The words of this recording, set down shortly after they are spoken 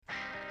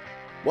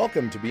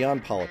Welcome to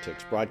Beyond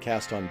Politics,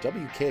 broadcast on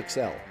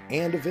WKXL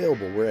and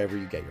available wherever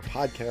you get your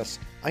podcasts.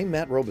 I'm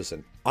Matt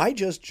Robeson. I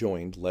just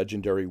joined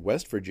legendary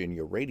West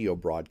Virginia radio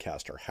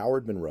broadcaster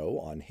Howard Monroe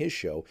on his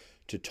show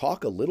to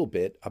talk a little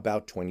bit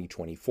about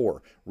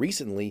 2024.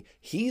 Recently,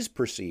 he's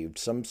perceived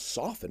some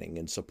softening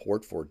in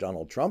support for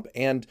Donald Trump,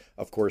 and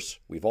of course,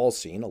 we've all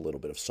seen a little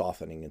bit of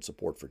softening in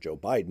support for Joe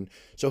Biden.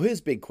 So his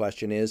big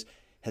question is,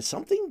 has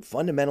something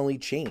fundamentally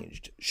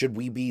changed? Should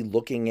we be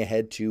looking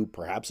ahead to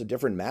perhaps a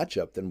different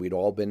matchup than we'd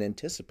all been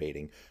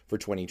anticipating for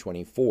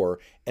 2024?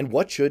 And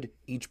what should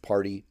each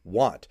party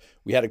want?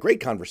 We had a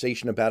great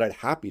conversation about it.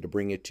 Happy to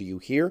bring it to you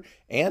here.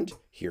 And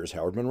here's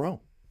Howard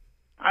Monroe.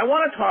 I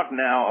want to talk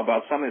now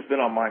about something that's been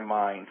on my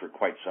mind for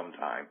quite some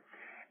time.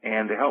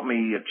 And to help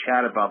me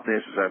chat about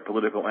this is our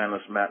political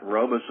analyst, Matt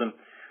Robeson.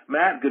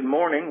 Matt, good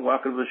morning.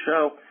 Welcome to the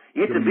show.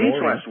 You hit the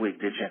beach last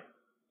week, did you?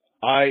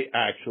 I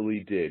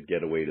actually did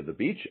get away to the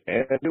beach,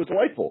 and it was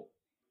delightful.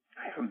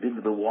 I haven't been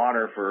to the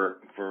water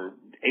for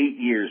 8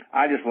 years.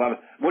 I just love it.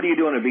 What do you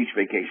do on a beach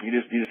vacation? You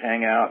just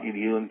hang out,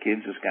 you and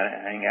kids just kind of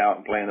hang out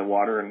and play in the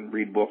water and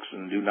read books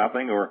and do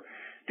nothing, or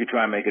do you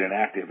try and make it an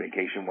active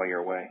vacation while you're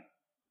away?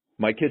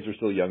 My kids are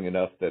still young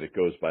enough that it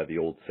goes by the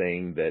old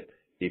saying that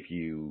if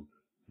you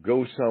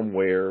go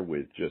somewhere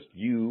with just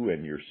you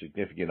and your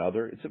significant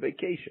other, it's a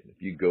vacation.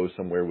 If you go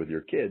somewhere with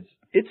your kids,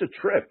 it's a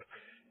trip.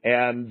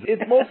 And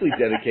it's mostly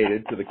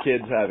dedicated to the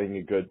kids having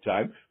a good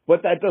time,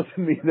 but that doesn't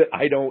mean that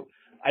I don't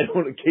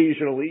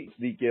occasionally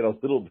sneak in a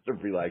little bit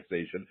of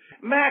relaxation.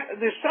 Matt,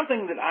 there's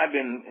something that I've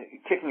been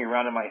kicking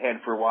around in my head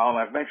for a while, and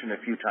I've mentioned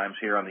a few times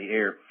here on the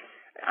air.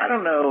 I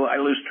don't know,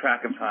 I lose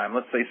track of time.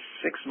 Let's say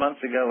 6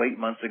 months ago, 8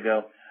 months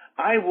ago,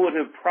 I would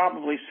have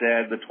probably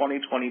said the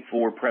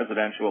 2024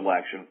 presidential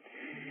election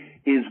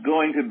is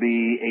going to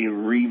be a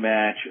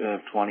rematch of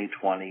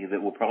 2020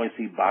 that will probably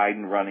see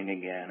Biden running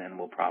again, and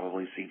we'll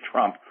probably see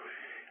Trump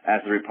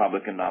as the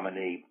Republican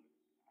nominee.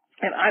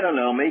 And I don't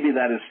know, maybe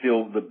that is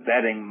still the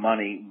betting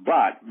money,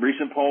 but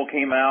recent poll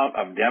came out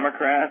of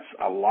Democrats,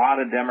 a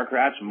lot of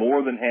Democrats,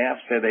 more than half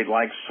said they'd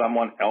like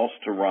someone else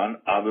to run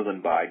other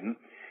than Biden.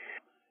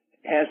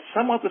 Has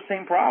somewhat the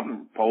same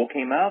problem. Poll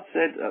came out,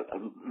 said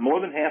more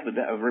than half of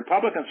the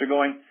Republicans are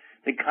going,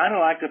 they kind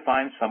of like to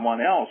find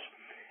someone else.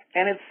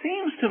 And it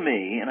seems to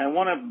me, and I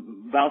want to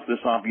bounce this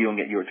off you and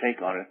get your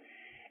take on it,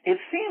 it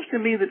seems to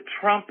me that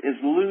Trump is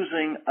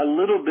losing a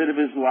little bit of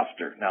his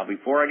luster. Now,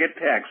 before I get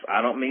text,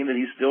 I don't mean that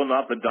he's still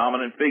not the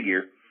dominant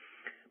figure,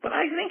 but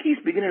I think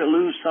he's beginning to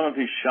lose some of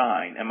his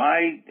shine. Am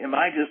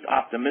I just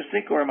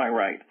optimistic, or am I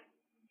right?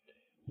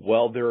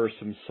 Well, there are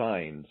some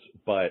signs,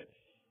 but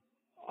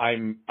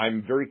I'm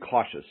very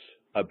cautious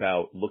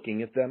about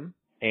looking at them,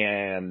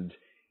 and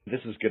this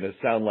is going to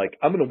sound like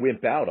I'm going to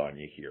wimp out on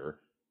you here.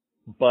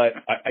 But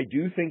I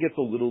do think it's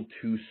a little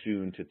too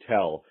soon to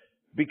tell,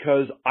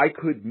 because I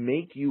could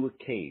make you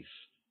a case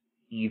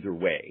either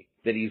way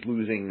that he's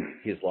losing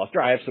his luster.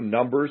 I have some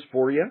numbers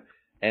for you,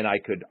 and I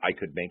could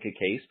make a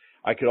case.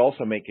 I could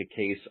also make a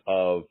case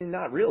of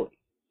not really.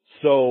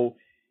 So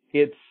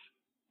we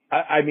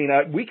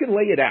can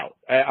lay it out.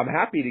 I'm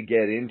happy to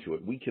get into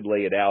it. We could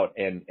lay it out,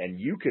 and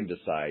you can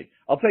decide.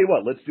 I'll tell you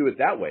what, let's do it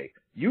that way.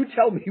 You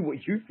tell me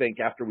what you think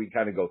after we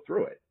kind of go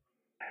through it.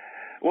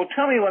 Well,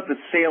 tell me what the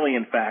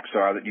salient facts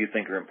are that you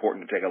think are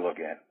important to take a look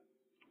at.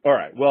 All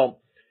right. Well,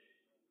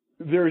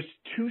 there's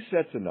two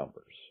sets of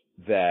numbers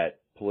that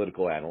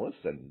political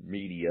analysts and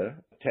media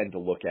tend to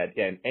look at,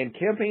 and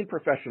campaign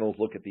professionals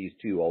look at these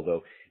too,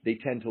 although they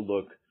tend to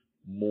look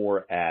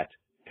more at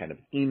kind of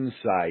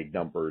inside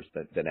numbers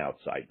than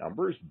outside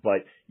numbers.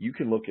 But you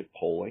can look at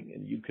polling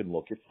and you can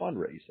look at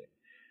fundraising.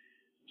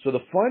 So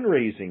the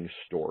fundraising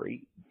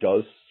story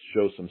does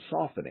show some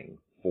softening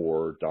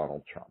for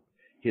Donald Trump.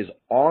 His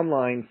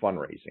online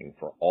fundraising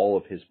for all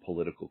of his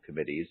political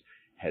committees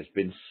has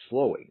been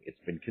slowing. It's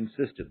been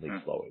consistently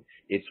slowing.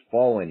 It's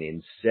fallen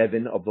in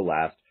 7 of the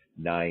last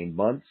 9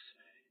 months,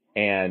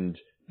 and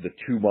the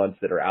 2 months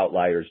that are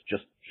outliers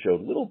just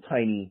showed little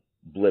tiny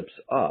blips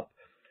up,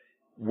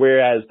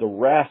 whereas the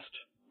rest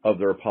of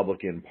the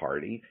Republican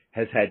Party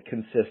has had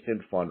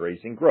consistent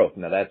fundraising growth.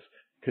 Now, that's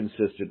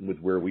consistent with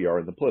where we are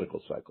in the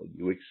political cycle.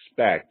 You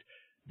expect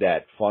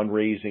that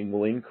fundraising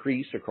will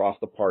increase across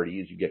the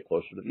party as you get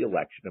closer to the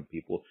election and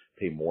people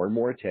pay more and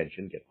more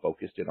attention, get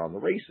focused in on the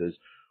races.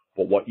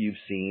 But what you've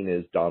seen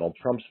is Donald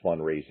Trump's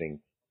fundraising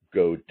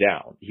go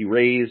down. He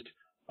raised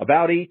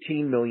about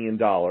 $18 million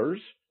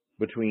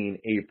between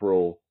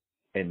April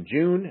and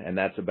June, and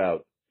that's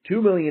about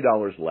 $2 million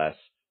less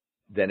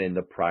than in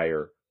the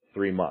prior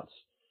 3 months.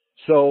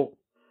 So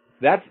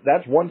that's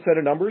one set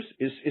of numbers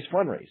is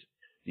fundraising.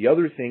 The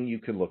other thing you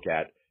can look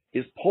at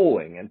is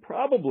polling, and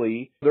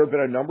probably there have been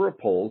a number of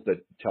polls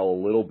that tell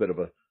a little bit of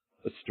a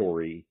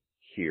story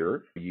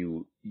here.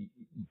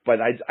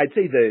 But I'd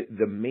say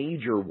the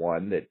major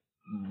one that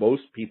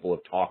most people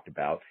have talked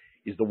about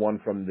is the one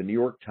from the New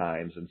York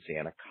Times and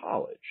Santa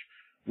College,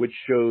 which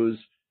shows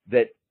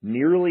that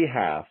nearly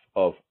half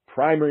of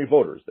primary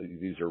voters,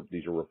 these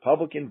are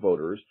Republican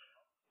voters,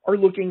 are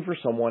looking for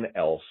someone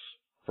else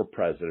for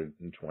president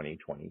in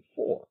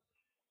 2024.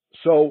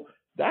 So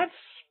that's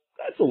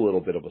a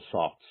little bit of a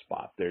soft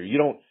spot there.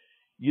 You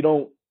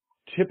don't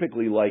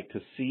typically like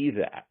to see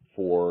that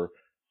for,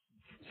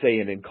 say,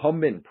 an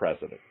incumbent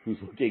president who's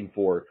looking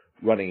for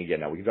running again.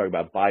 Now, we can talk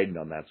about Biden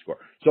on that score.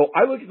 So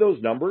I look at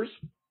those numbers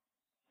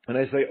and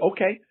I say,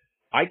 okay,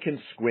 I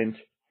can squint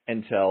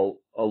and tell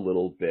a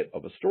little bit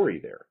of a story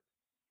there.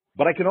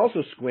 But I can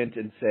also squint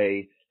and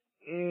say,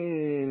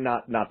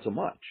 not so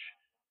much.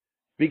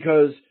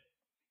 Because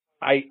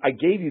I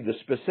gave you the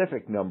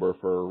specific number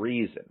for a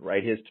reason,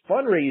 right? His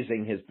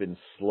fundraising has been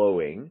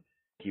slowing.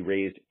 He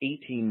raised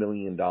 $18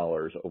 million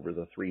over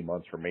the 3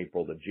 months from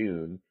April to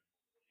June.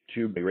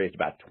 He raised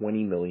about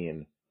 $20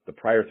 million the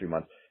prior 3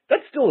 months.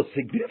 That's still a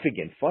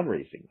significant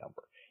fundraising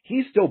number.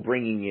 He's still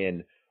bringing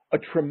in a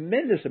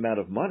tremendous amount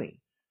of money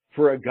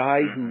for a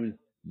guy who's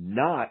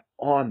not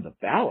on the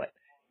ballot.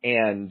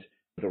 And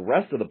the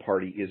rest of the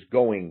party is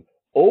going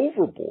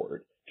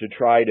overboard to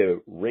try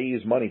to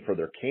raise money for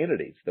their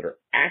candidates that are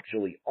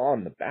actually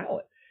on the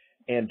ballot.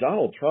 And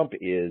Donald Trump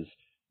is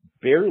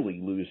barely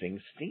losing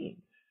steam.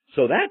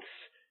 So that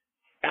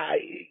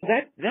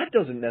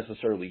doesn't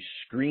necessarily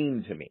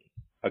scream to me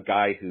a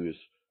guy who's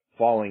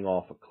falling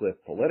off a cliff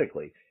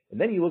politically. And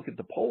then you look at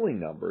the polling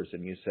numbers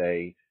and you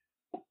say,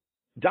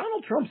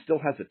 Donald Trump still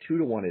has a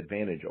 2-to-1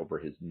 advantage over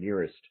his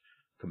nearest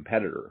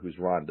competitor, who's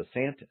Ron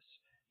DeSantis.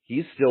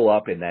 He's still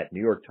up in that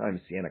New York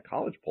Times Siena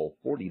College poll,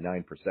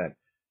 49%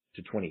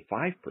 to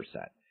 25%.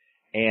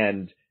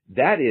 And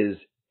that is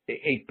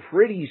a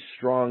pretty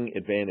strong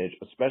advantage,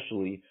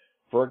 especially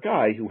for a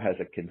guy who has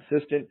a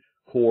consistent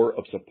core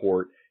of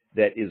support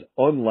that is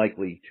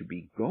unlikely to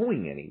be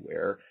going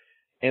anywhere.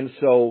 And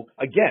so,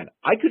 again,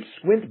 I could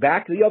squint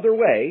back the other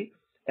way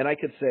and I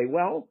could say,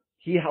 well,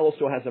 he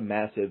also has a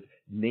massive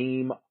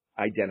name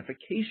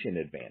identification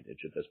advantage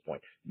at this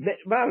point.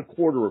 About a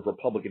quarter of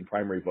Republican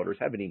primary voters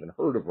haven't even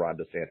heard of Ron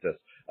DeSantis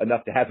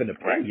enough to have an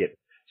opinion.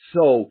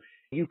 So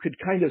you could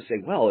kind of say,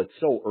 well, it's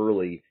so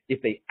early.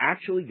 If they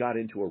actually got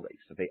into a race,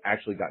 if they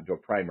actually got into a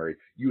primary,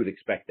 you would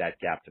expect that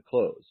gap to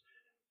close.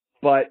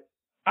 But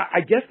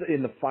I guess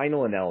in the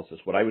final analysis,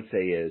 what I would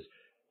say is,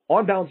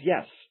 on balance,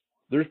 yes,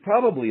 there's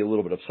probably a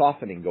little bit of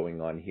softening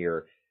going on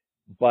here.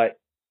 But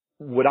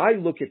would I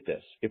look at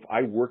this, if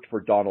I worked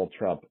for Donald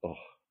Trump,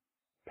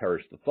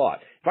 perish the thought.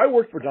 If I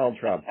worked for Donald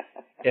Trump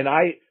and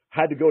I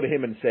had to go to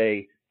him and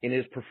say, in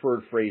his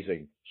preferred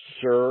phrasing,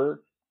 sir,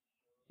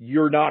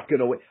 you're not going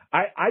to win.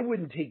 I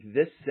wouldn't take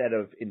this set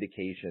of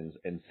indications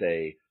and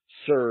say,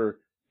 sir,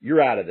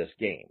 you're out of this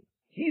game.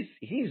 He's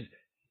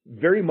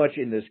very much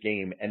in this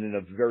game and in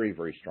a very,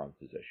 very strong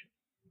position.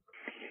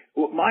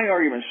 Well, my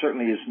argument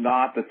certainly is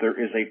not that there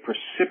is a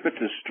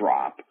precipitous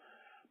drop,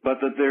 but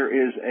that there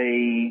is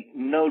a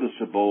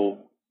noticeable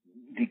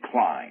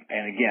decline.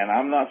 And again,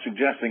 I'm not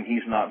suggesting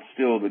he's not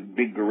still the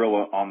big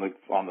gorilla on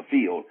the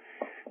field,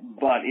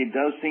 but it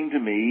does seem to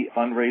me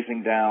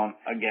fundraising down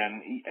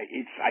again.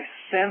 I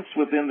sense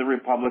within the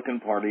Republican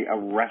Party a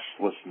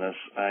restlessness.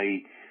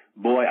 I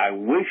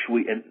wish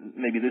and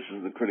maybe this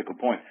is the critical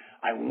point.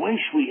 I wish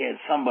we had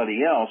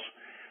somebody else,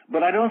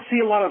 but I don't see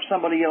a lot of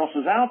somebody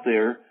else's out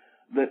there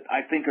that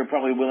I think are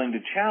probably willing to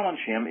challenge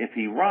him if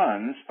he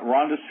runs.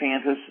 Ron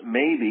DeSantis,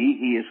 maybe.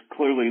 He's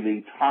clearly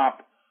the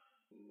top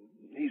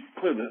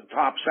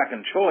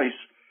second choice.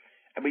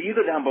 But you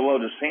go down below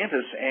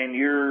DeSantis and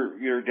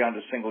you're down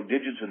to single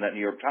digits in that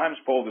New York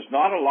Times poll. There's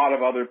not a lot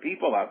of other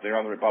people out there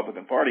on the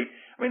Republican Party.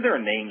 I mean, there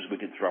are names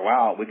we could throw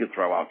out. We could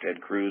throw out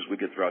Ted Cruz. We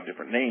could throw out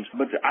different names.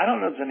 But I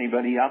don't know if there's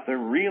anybody out there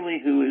really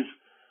who is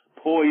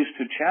poised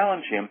to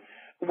challenge him,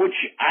 which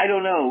I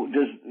don't know.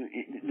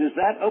 Does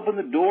that open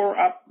the door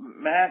up,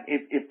 Matt?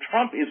 If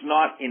Trump is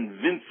not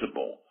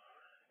invincible,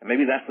 and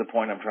maybe that's the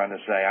point I'm trying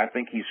to say. I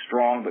think he's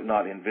strong but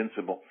not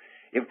invincible.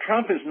 If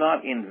Trump is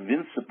not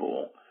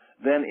invincible,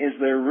 then is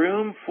there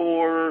room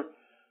for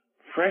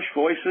fresh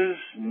voices,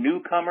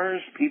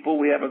 newcomers, people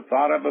we haven't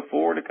thought of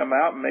before to come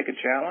out and make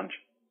a challenge?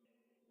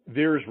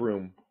 There's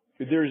room.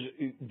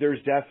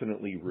 There's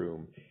definitely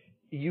room.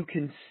 You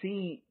can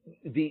see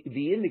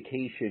the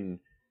indication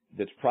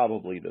that's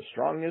probably the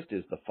strongest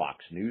is the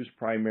Fox News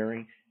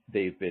primary.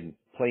 They've been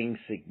playing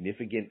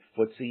significant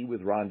footsie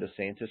with Ron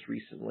DeSantis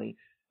recently.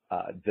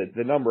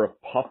 The number of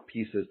puff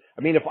pieces.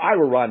 I mean, if I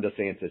were Ron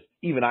DeSantis,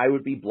 even I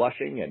would be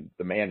blushing, and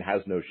the man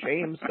has no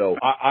shame. So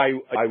I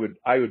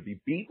would be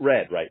beat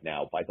red right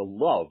now by the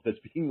love that's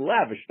being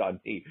lavished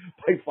on me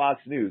by Fox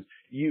News.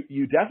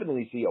 You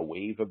definitely see a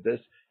wave of this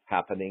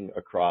happening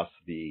across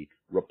the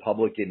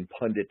Republican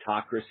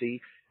punditocracy,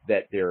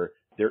 that they're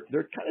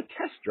kind of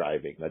test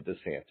driving a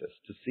DeSantis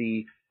to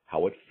see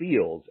how it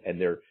feels, and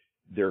they're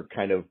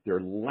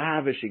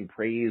lavishing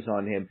praise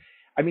on him.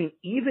 I mean,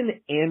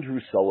 even Andrew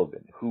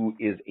Sullivan, who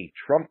is a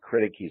Trump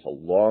critic, he's a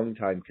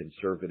longtime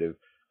conservative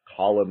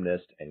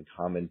columnist and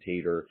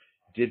commentator,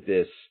 did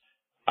this,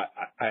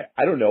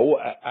 I don't know,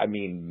 I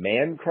mean,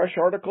 man crush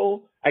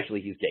article.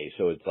 Actually, he's gay,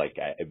 so it's like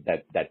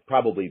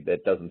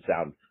that doesn't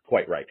sound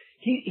quite right.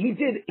 He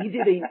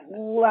did a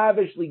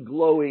lavishly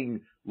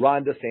glowing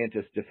Ron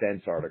DeSantis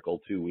defense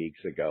article 2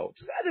 weeks ago,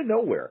 just out of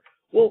nowhere.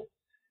 Well,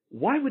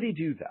 why would he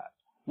do that?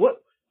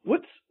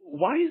 What's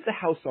why is the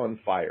House on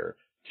fire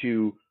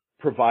to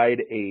provide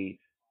a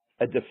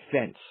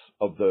defense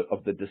of the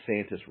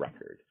DeSantis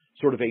record,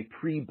 sort of a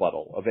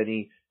pre-buttal of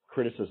any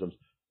criticisms?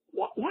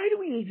 Why do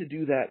we need to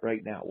do that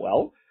right now?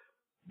 Well,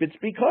 it's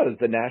because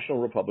the National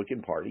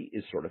Republican Party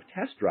is sort of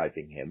test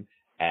driving him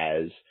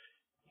as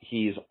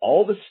he's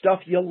all the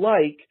stuff you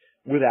like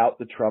without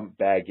the Trump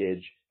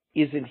baggage.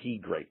 Isn't he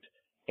great?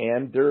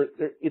 And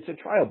it's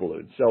a trial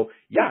balloon. So,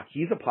 yeah,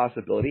 he's a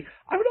possibility.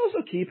 I would also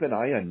keep an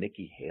eye on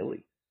Nikki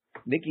Haley.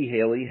 Nikki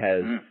Haley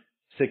has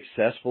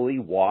successfully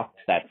walked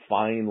that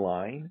fine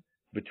line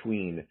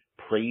between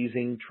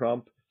praising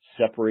Trump,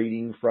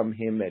 separating from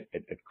him at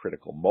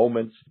critical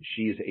moments.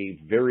 She's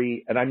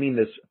and I mean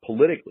this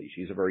politically,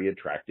 she's a very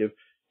attractive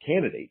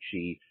candidate.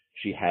 She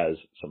has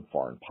some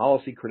foreign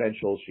policy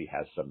credentials. She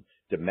has some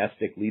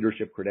domestic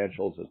leadership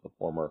credentials as the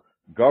former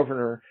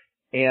governor.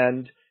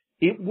 And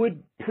it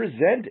would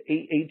present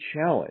a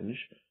challenge.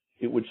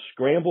 It would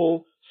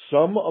scramble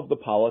some of the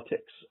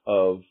politics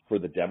for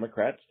the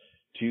Democrats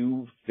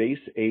to face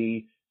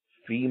a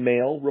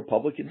female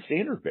Republican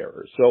standard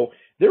bearer. So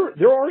there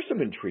are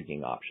some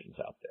intriguing options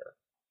out there.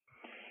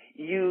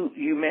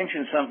 You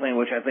mentioned something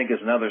which I think is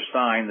another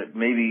sign that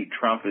maybe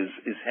Trump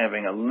is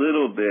having a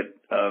little bit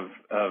of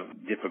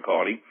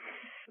difficulty.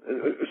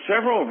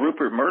 Several of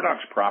Rupert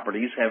Murdoch's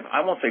properties have,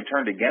 I won't say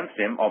turned against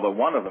him, although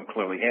one of them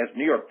clearly has.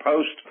 New York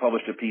Post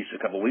published a piece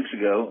a couple of weeks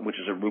ago, which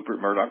is a Rupert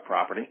Murdoch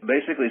property,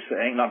 literally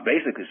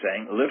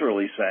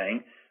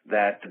saying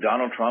that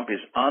Donald Trump is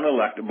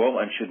unelectable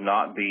and should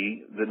not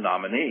be the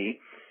nominee.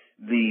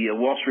 The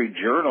Wall Street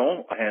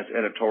Journal has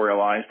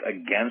editorialized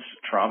against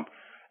Trump,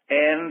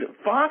 and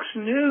Fox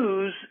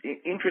News,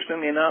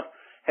 interestingly enough,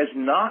 has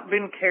not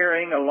been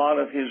carrying a lot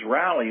of his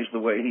rallies the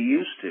way he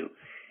used to.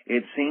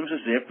 It seems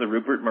as if the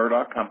Rupert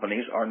Murdoch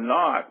companies are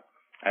not,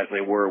 as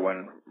they were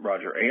when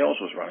Roger Ailes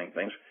was running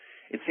things,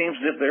 it seems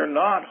as if they're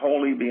not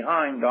wholly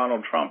behind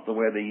Donald Trump the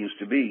way they used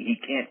to be. He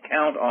can't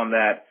count on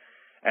that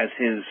as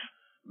his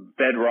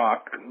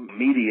bedrock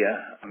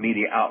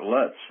media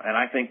outlets. And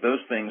I think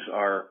those things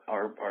are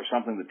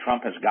something that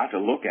Trump has got to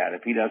look at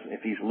if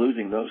he's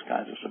losing those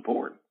kinds of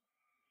support.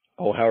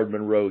 Oh, Howard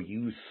Monroe,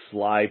 you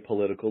sly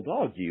political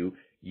dog,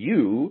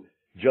 you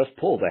just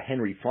pulled a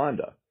Henry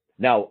Fonda.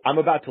 Now, I'm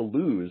about to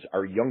lose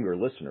our younger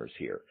listeners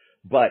here,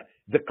 but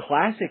the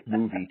classic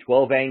movie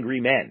 12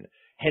 Angry Men,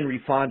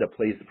 Henry Fonda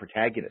plays the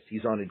protagonist.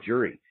 He's on a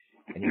jury,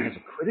 and he has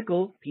a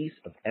critical piece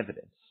of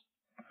evidence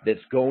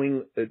that's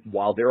going,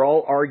 while they're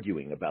all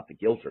arguing about the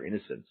guilt or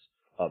innocence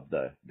of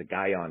the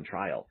guy on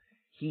trial,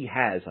 he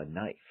has a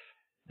knife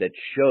that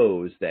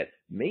shows that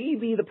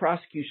maybe the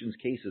prosecution's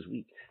case is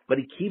weak, but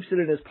he keeps it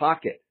in his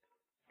pocket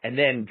and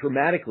then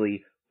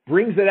dramatically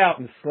brings it out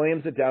and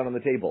slams it down on the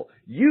table.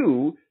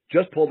 You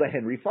just pulled a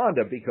Henry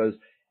Fonda because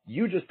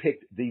you just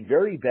picked the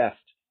very best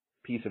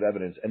piece of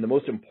evidence and the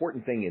most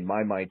important thing in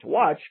my mind to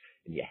watch,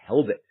 and you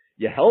held it.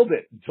 You held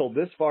it until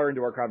this far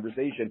into our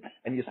conversation,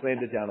 and you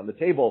slammed it down on the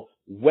table.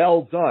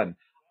 Well done.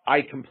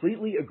 I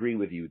completely agree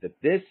with you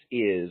that this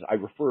is, I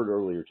referred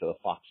earlier to the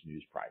Fox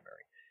News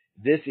primary.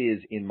 This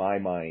is, in my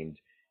mind,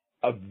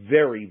 a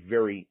very,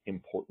 very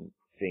important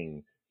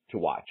thing to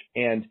watch.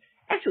 And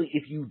actually,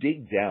 if you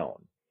dig down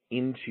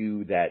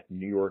into that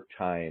New York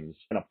Times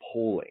and a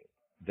polling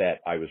that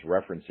I was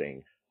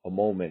referencing a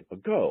moment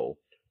ago,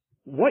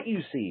 what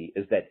you see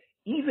is that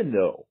even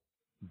though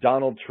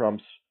Donald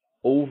Trump's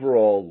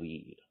overall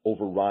lead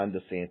over Ron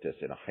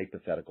DeSantis in a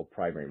hypothetical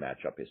primary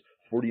matchup is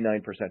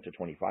 49% to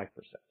 25%,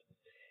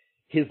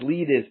 his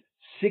lead is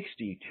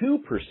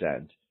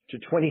 62% to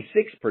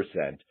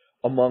 26%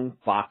 among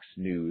Fox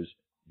News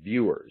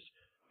viewers.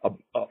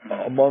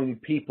 Among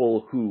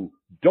people who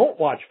don't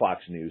watch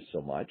Fox News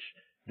so much,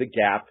 the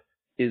gap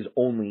is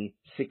only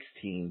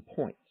 16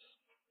 points.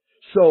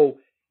 So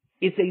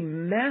it's a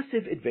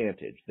massive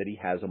advantage that he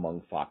has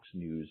among Fox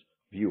News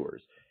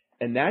viewers.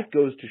 And that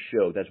goes to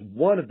show that's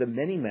one of the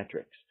many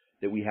metrics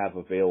that we have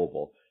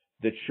available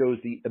that shows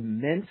the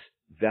immense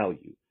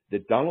value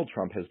that Donald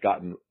Trump has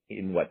gotten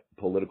in what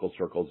political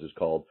circles is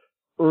called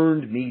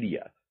earned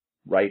media,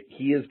 right?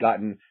 He has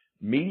gotten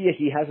media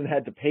he hasn't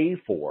had to pay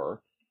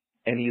for,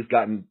 and he's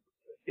gotten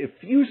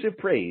effusive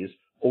praise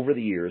over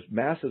the years,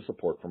 massive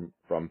support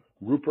from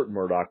Rupert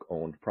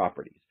Murdoch-owned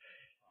properties.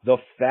 The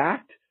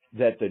fact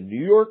that the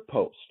New York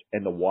Post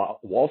and the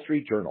Wall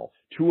Street Journal,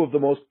 two of the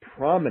most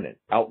prominent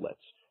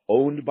outlets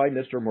owned by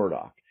Mr.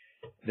 Murdoch,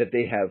 that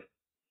they have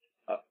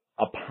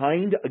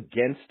opined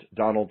against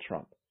Donald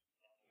Trump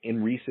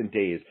in recent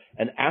days,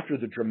 and after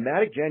the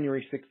dramatic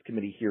January 6th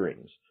committee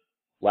hearings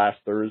last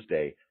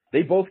Thursday,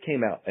 they both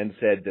came out and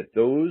said that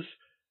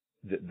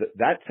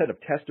that set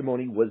of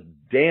testimony was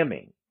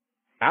damning,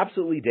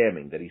 absolutely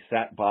damning, that he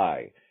sat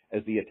by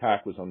as the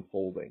attack was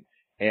unfolding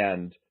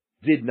and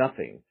did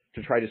nothing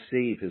to try to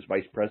save his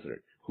vice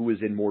president, who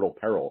is in mortal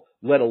peril,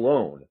 let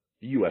alone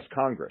the U.S.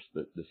 Congress,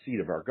 the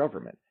seat of our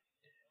government.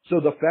 So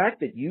the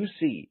fact that you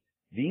see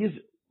these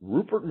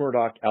Rupert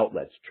Murdoch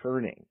outlets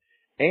turning,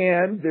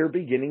 and they're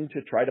beginning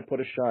to try to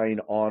put a shine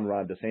on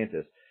Ron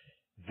DeSantis,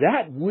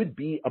 that would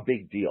be a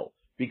big deal.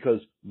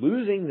 because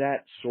losing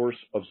that source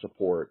of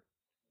support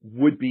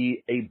would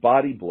be a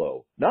body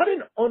blow, not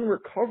an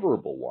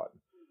unrecoverable one,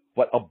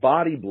 but a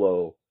body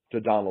blow to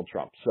Donald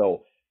Trump.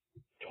 So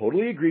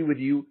totally agree with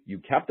you. You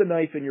kept the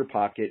knife in your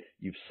pocket.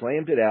 You've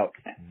slammed it out.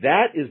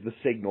 That is the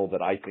signal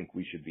that I think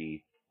we should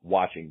be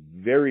watching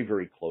very,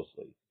 very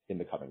closely in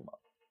the coming months.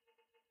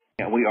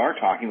 Yeah, we are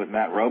talking with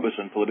Matt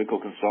Robeson,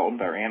 political consultant,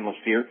 our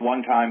analyst here,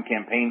 one-time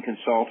campaign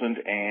consultant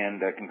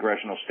and a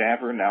congressional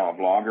staffer, now a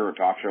blogger, a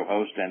talk show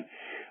host, and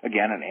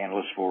again, an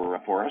analyst for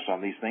us on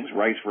these things.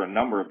 Writes for a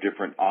number of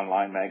different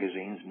online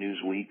magazines,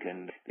 Newsweek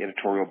and the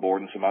editorial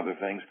board and some other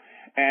things.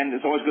 And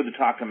it's always good to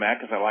talk to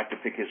Matt because I like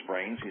to pick his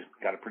brains. He's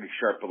got a pretty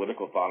sharp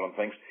political thought on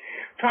things.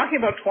 Talking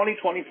about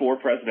 2024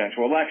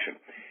 presidential election.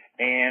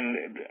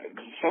 And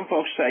some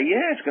folks say,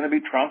 yeah, it's going to be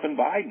Trump and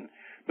Biden.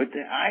 But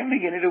I'm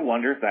beginning to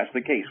wonder if that's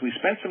the case. We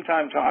spent some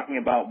time talking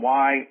about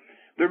why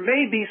there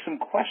may be some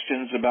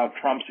questions about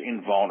Trump's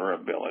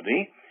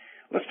invulnerability.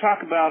 Let's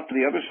talk about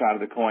the other side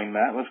of the coin,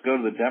 Matt. Let's go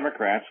to the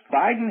Democrats.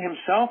 Biden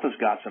himself has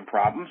got some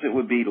problems. It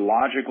would be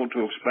logical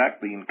to expect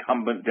the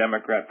incumbent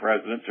Democrat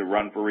president to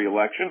run for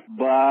re-election,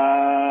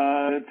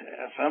 but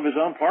some of his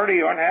own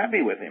party aren't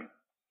happy with him.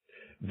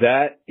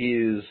 That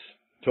is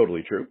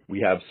totally true.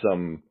 We have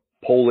some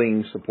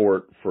polling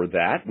support for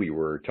that. We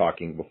were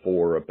talking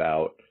before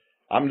about,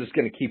 I'm just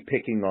going to keep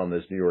picking on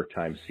this New York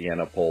Times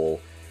Siena poll,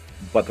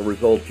 but the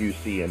results you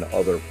see in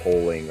other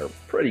polling are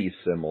pretty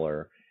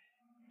similar.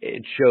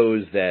 It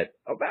shows that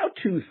about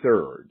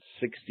 2/3,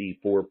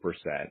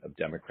 64% of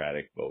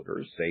Democratic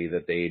voters say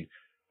that they'd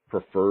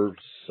prefer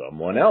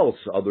someone else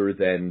other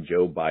than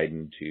Joe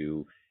Biden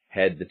to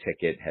head the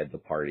ticket, head the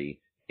party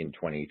in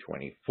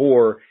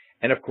 2024.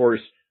 And of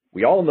course,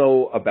 we all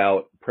know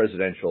about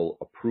presidential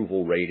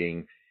approval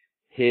rating.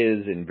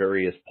 His in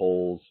various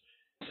polls,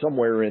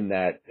 somewhere in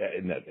that,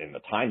 in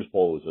the Times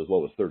poll is as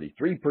low as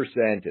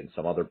 33%, and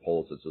some other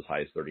polls it's as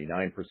high as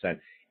 39%.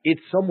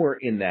 It's somewhere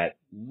in that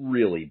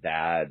really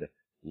bad,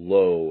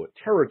 low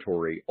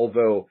territory,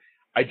 although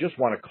I just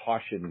want to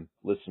caution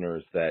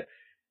listeners that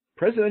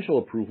presidential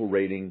approval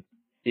rating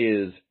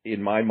is,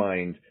 in my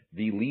mind,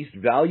 the least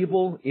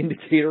valuable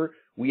indicator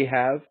we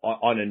have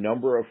on a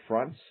number of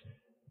fronts.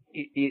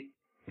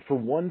 For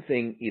one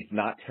thing, it's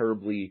not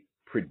terribly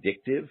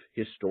predictive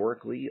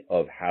historically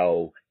of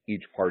how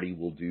each party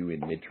will do in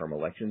midterm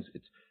elections.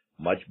 It's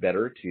much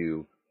better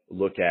to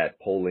look at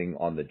polling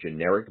on the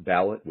generic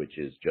ballot, which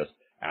is just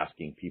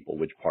asking people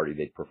which party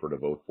they'd prefer to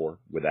vote for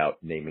without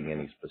naming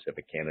any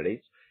specific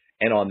candidates.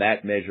 And on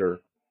that measure,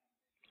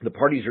 the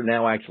parties are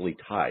now actually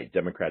tied.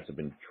 Democrats have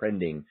been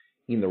trending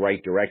in the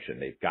right direction.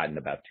 They've gotten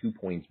about 2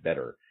 points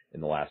better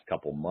in the last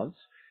couple months.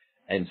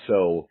 And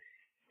so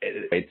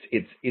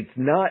it's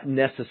not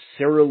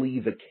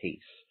necessarily the case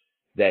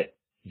that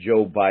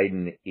Joe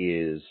Biden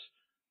is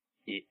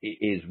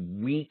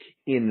weak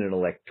in an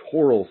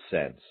electoral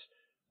sense,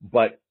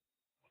 but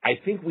I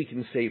think we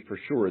can say for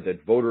sure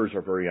that voters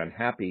are very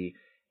unhappy,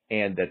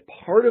 and that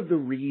part of the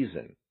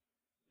reason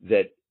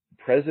that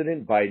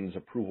President Biden's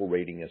approval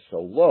rating is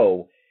so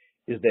low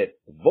is that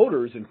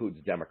voters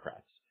includes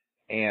Democrats.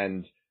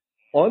 And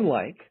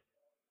unlike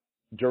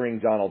during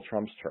Donald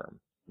Trump's term,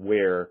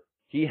 where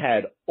he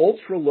had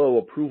ultra low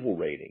approval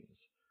ratings,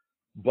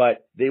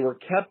 but they were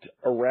kept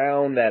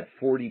around that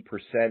 40%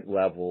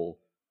 level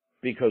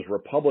because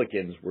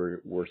Republicans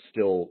were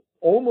still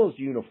almost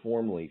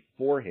uniformly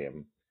for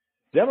him,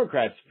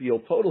 Democrats feel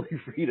totally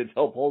free to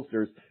tell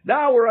pollsters,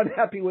 no, we're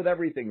unhappy with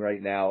everything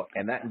right now,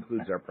 and that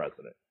includes our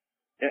president.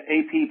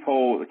 AP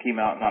poll that came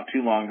out not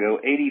too long ago,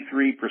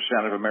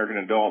 83% of American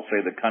adults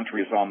say the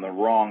country is on the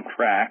wrong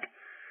track.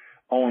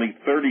 Only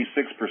 36%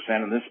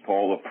 in this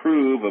poll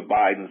approve of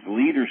Biden's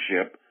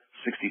leadership.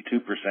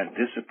 62%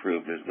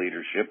 disapprove his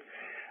leadership.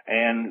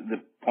 And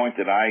the point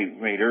that I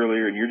made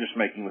earlier, and you're just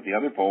making with the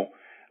other poll,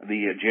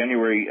 the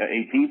January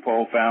AP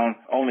poll found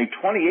only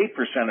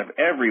 28% of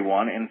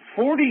everyone and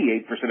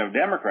 48% of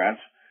Democrats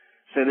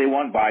say they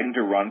want Biden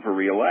to run for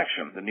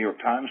re-election. The New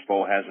York Times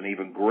poll has an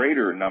even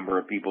greater number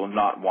of people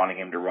not wanting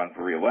him to run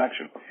for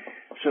re-election.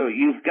 So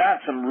you've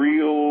got some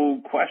real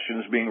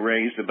questions being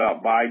raised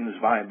about Biden's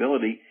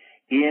viability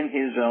in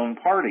his own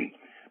party.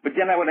 But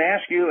then I would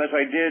ask you, as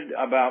I did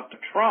about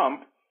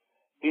Trump,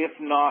 if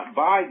not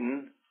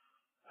Biden,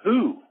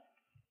 who?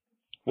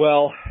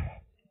 Well,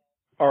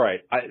 all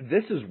right.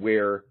 This is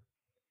where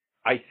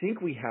I think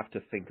we have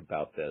to think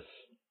about this.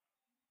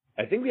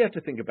 I think we have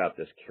to think about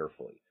this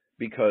carefully,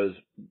 because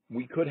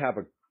we could have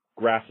a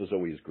grass is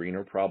always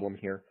greener problem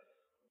here.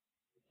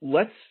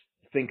 Let's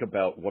think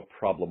about what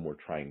problem we're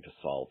trying to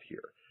solve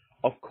here.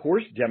 Of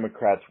course,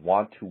 Democrats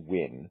want to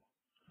win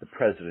the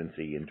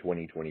presidency in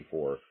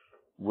 2024,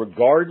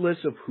 regardless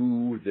of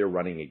who they're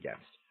running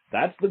against.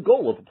 That's the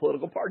goal of a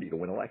political party, to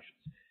win elections.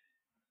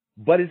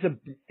 But it's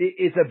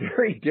a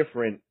very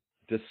different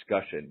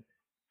discussion,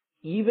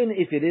 even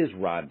if it is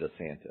Ron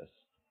DeSantis,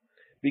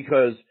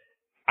 because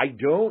I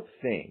don't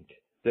think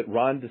that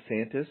Ron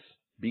DeSantis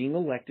being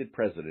elected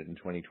president in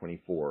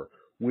 2024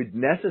 would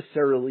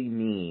necessarily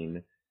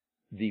mean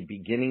the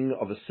beginning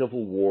of a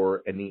civil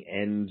war and the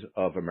end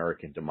of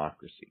American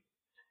democracy.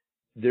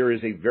 There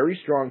is a very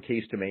strong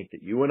case to make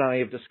that you and I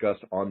have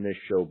discussed on this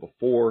show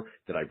before,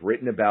 that I've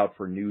written about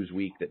for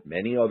Newsweek, that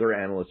many other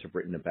analysts have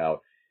written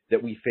about,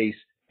 that we face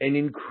an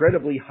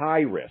incredibly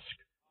high risk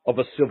of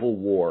a civil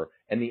war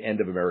and the end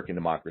of American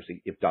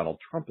democracy if Donald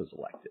Trump is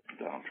elected.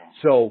 Donald Trump.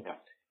 So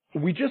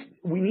Yeah.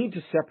 we need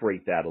to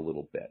separate that a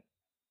little bit.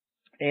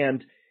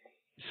 And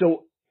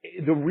so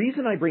the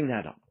reason I bring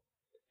that up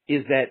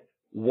is that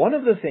one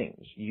of the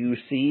things you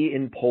see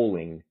in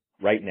polling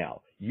right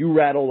now, you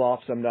rattled off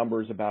some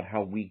numbers about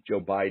how weak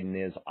Joe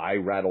Biden is. I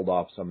rattled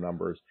off some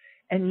numbers.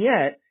 And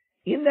yet,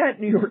 in that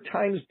New York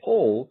Times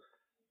poll,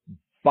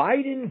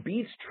 Biden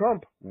beats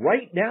Trump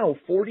right now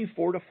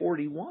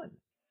 44-41.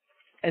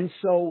 And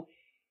so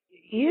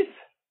if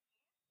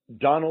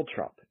Donald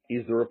Trump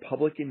is the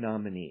Republican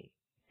nominee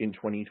in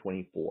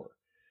 2024,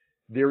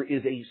 there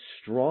is a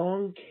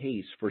strong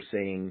case for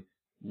saying,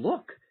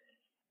 look,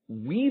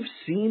 we've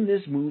seen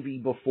this movie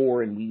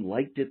before and we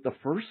liked it the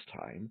first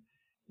time.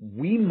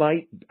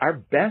 Our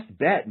best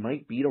bet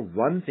might be to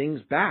run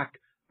things back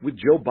with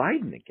Joe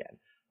Biden again.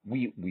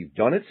 We've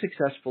done it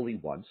successfully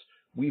once.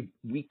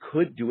 We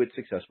could do it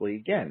successfully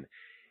again.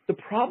 The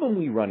problem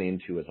we run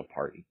into as a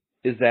party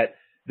is that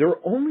there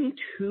are only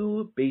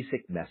two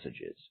basic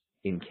messages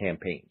in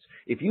campaigns.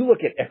 If you look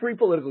at every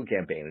political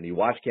campaign and you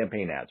watch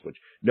campaign ads, which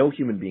no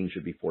human being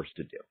should be forced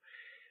to do,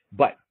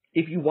 but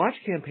if you watch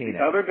campaign ads...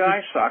 The other guy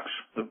sucks.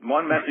 The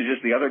one message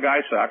is the other guy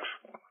sucks.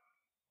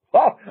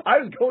 Oh, I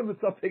was going with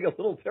something a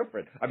little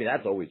different. I mean,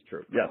 that's always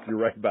true. Yes, you're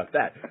right about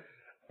that.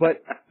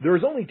 But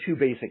there's only two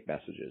basic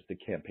messages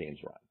that campaigns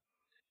run.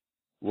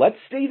 Let's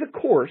stay the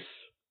course,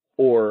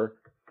 or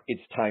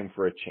it's time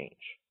for a change.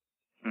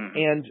 Mm-hmm.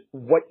 And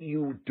what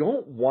you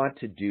don't want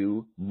to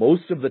do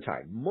most of the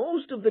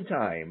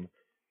time,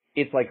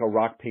 it's like a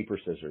rock, paper,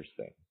 scissors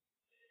thing.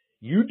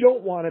 You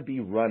don't want to be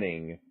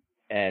running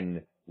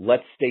an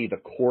let's stay the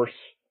course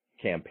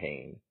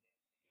campaign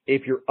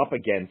if you're up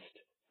against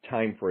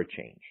time for a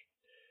change.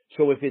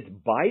 So if it's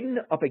Biden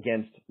up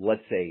against,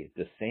 let's say,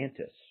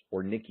 DeSantis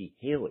or Nikki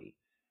Haley,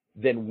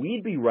 then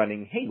we'd be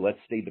running, hey, let's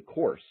stay the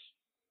course.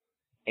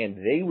 And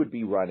they would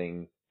be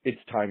running, it's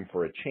time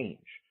for a change.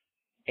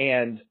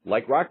 And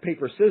like rock,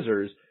 paper,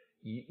 scissors,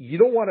 you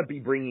don't want to be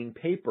bringing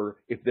paper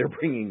if they're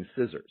bringing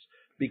scissors,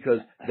 because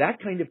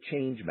that kind of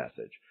change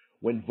message,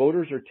 when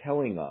voters are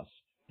telling us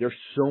they're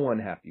so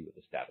unhappy with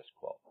the status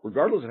quo,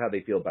 regardless of how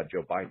they feel about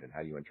Joe Biden and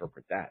how you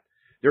interpret that,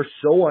 they're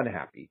so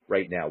unhappy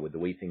right now with the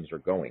way things are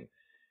going.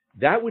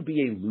 That would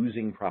be a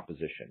losing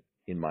proposition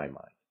in my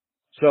mind.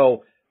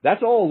 So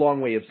that's all a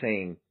long way of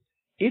saying,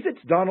 if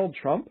it's Donald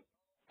Trump,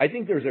 I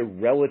think there's a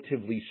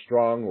relatively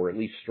strong, or at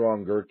least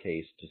stronger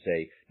case to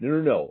say,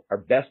 no, our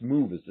best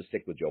move is to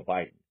stick with Joe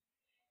Biden.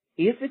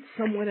 If it's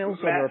someone else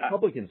on the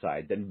Republican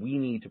side, then we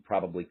need to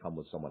probably come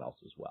with someone else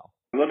as well.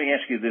 Let me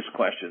ask you this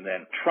question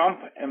then. Trump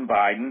and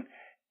Biden,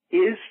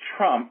 is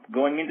Trump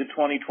going into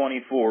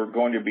 2024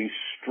 going to be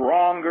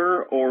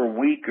stronger or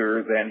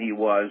weaker than he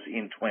was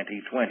in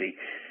 2020?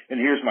 And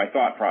here's my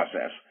thought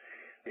process.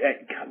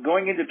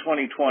 Going into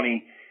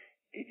 2020,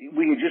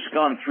 we had just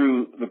gone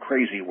through the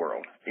crazy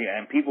world,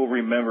 and people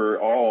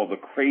remember all the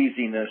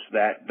craziness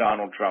that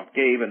Donald Trump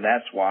gave, and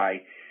that's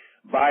why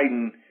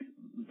Biden,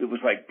 it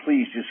was like,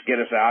 please just get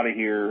us out of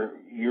here.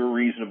 You're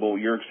reasonable.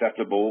 You're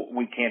acceptable.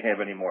 We can't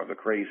have any more of the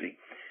crazy.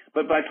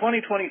 But by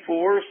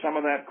 2024, some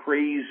of that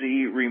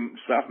crazy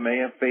stuff may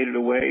have faded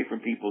away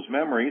from people's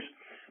memories.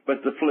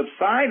 But the flip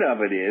side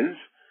of it is,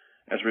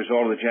 as a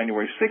result of the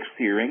January 6th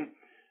hearing,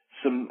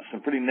 some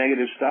pretty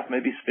negative stuff may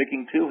be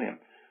sticking to him.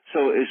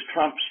 So is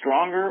Trump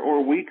stronger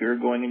or weaker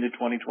going into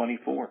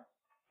 2024?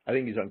 I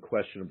think he's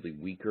unquestionably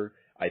weaker.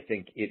 I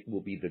think it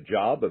will be the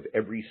job of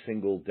every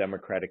single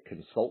Democratic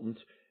consultant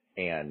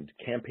and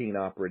campaign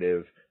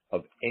operative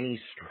of any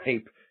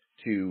stripe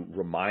to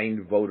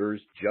remind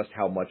voters just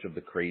how much of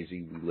the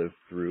crazy we lived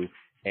through,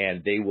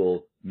 and they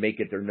will make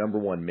it their number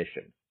one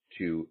mission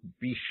to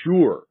be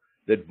sure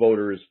that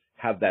voters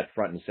have that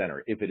front and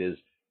center if it is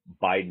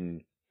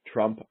Biden,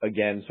 Trump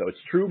again. So it's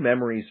true,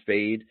 memories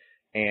fade,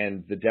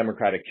 and the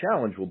Democratic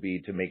challenge will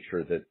be to make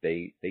sure that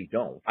they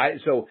don't.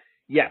 So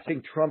yes, I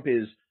think Trump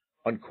is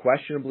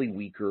unquestionably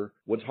weaker.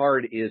 What's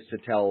hard is to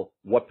tell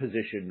what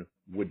position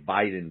would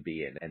Biden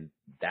be in, and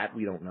that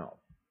we don't know.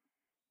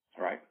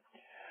 Right.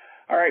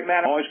 All right,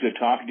 Matt, always good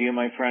talking to you,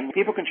 my friend.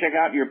 People can check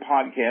out your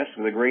podcast,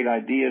 the Great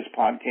Ideas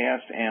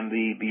podcast and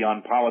the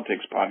Beyond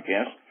Politics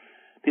podcast.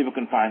 People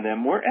can find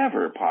them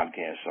wherever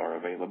podcasts are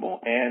available,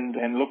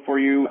 and look for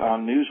you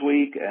on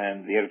Newsweek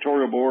and the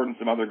editorial board and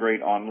some other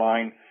great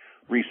online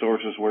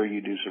resources where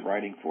you do some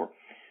writing for.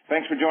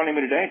 Thanks for joining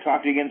me today.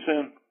 Talk to you again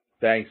soon.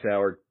 Thanks,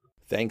 Howard.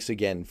 Thanks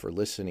again for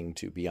listening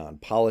to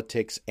Beyond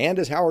Politics. And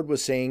as Howard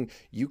was saying,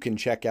 you can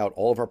check out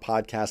all of our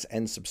podcasts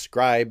and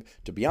subscribe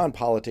to Beyond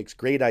Politics,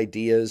 Great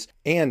Ideas,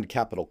 and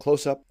Capital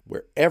Close-Up,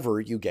 wherever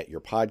you get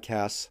your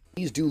podcasts.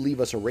 Please do leave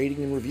us a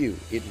rating and review.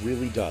 It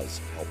really does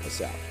help us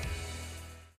out.